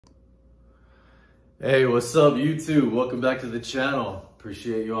Hey, what's up YouTube? Welcome back to the channel.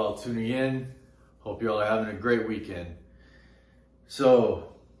 Appreciate you all tuning in. Hope you all are having a great weekend.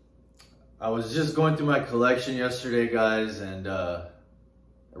 So, I was just going through my collection yesterday, guys, and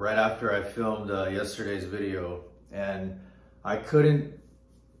right after I filmed yesterday's video, and I couldn't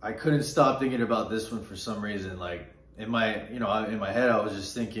stop thinking about this one for some reason. Like in my head, I was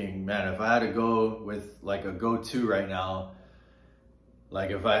just thinking, man, if I had to go with like a go-to right now,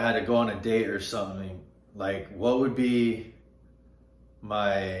 like if I had to go on a date or something, like what would be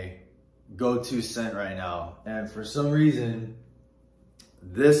my go-to scent right now? And for some reason,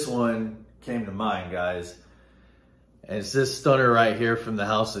 this one came to mind, guys. And it's this stunner right here from the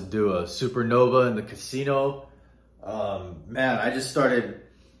House of Dua, Supernova in the Casino. Man, I started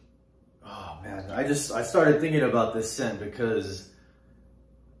thinking about this scent because,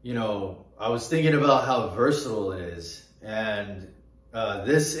 you know, I was thinking about how versatile it is. And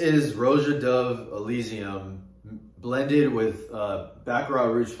this is Roja Dove Elysium blended with Baccarat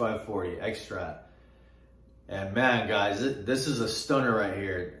Rouge 540 extract. And man, guys, this is a stunner right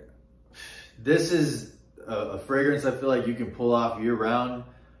here. This is a fragrance I feel like you can pull off year round,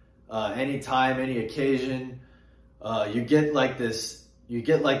 anytime, any occasion. You get like this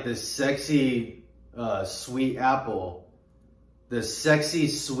sexy sweet apple, this sexy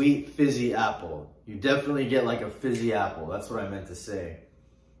sweet fizzy apple. You definitely get like a fizzy apple. That's what I meant to say.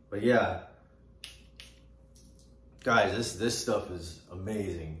 But yeah, guys, this stuff is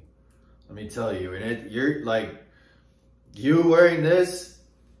amazing. Let me tell you. And you're like, you wearing this,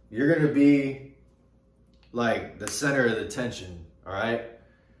 you're gonna be like the center of the attention. All right.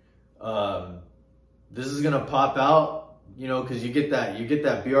 This is gonna pop out, you know, because you get that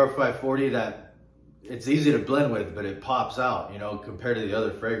BR 540 that it's easy to blend with, but it pops out, you know, compared to the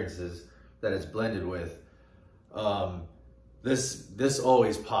other fragrances that it's blended with. This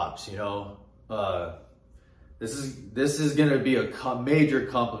always pops, you know. This is gonna be a major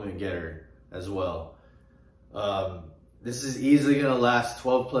compliment getter as well. This is easily gonna last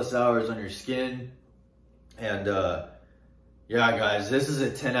 12 plus hours on your skin. And yeah, guys, this is a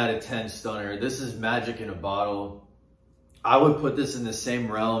 10 out of 10 stunner. This is magic in a bottle. I would put this in the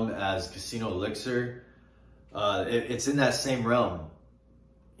same realm as Casino Elixir. It's in that same realm,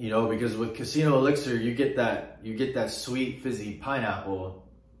 you know, because with Casino Elixir, you get that sweet fizzy pineapple.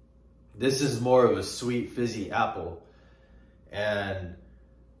 This is more of a sweet fizzy apple. And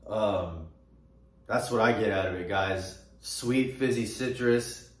that's what I get out of it, guys. Sweet fizzy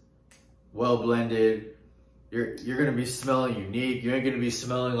citrus, well blended. You're gonna be smelling unique. You ain't gonna be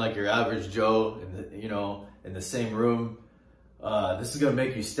smelling like your average Joe in the same room. This is gonna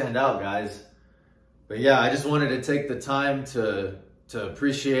make you stand out, guys. But yeah, I just wanted to take the time to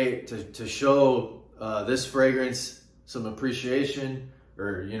appreciate, to show this fragrance some appreciation,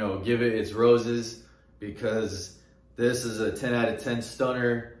 or, you know, give it its roses, because this is a 10 out of 10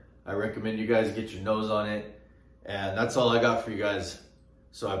 stunner. I recommend you guys get your nose on it. And that's all I got for you guys.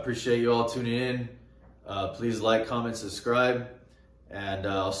 So I appreciate you all tuning in. Please like, comment, subscribe, and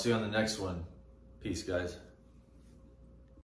I'll see you on the next one. Peace, guys.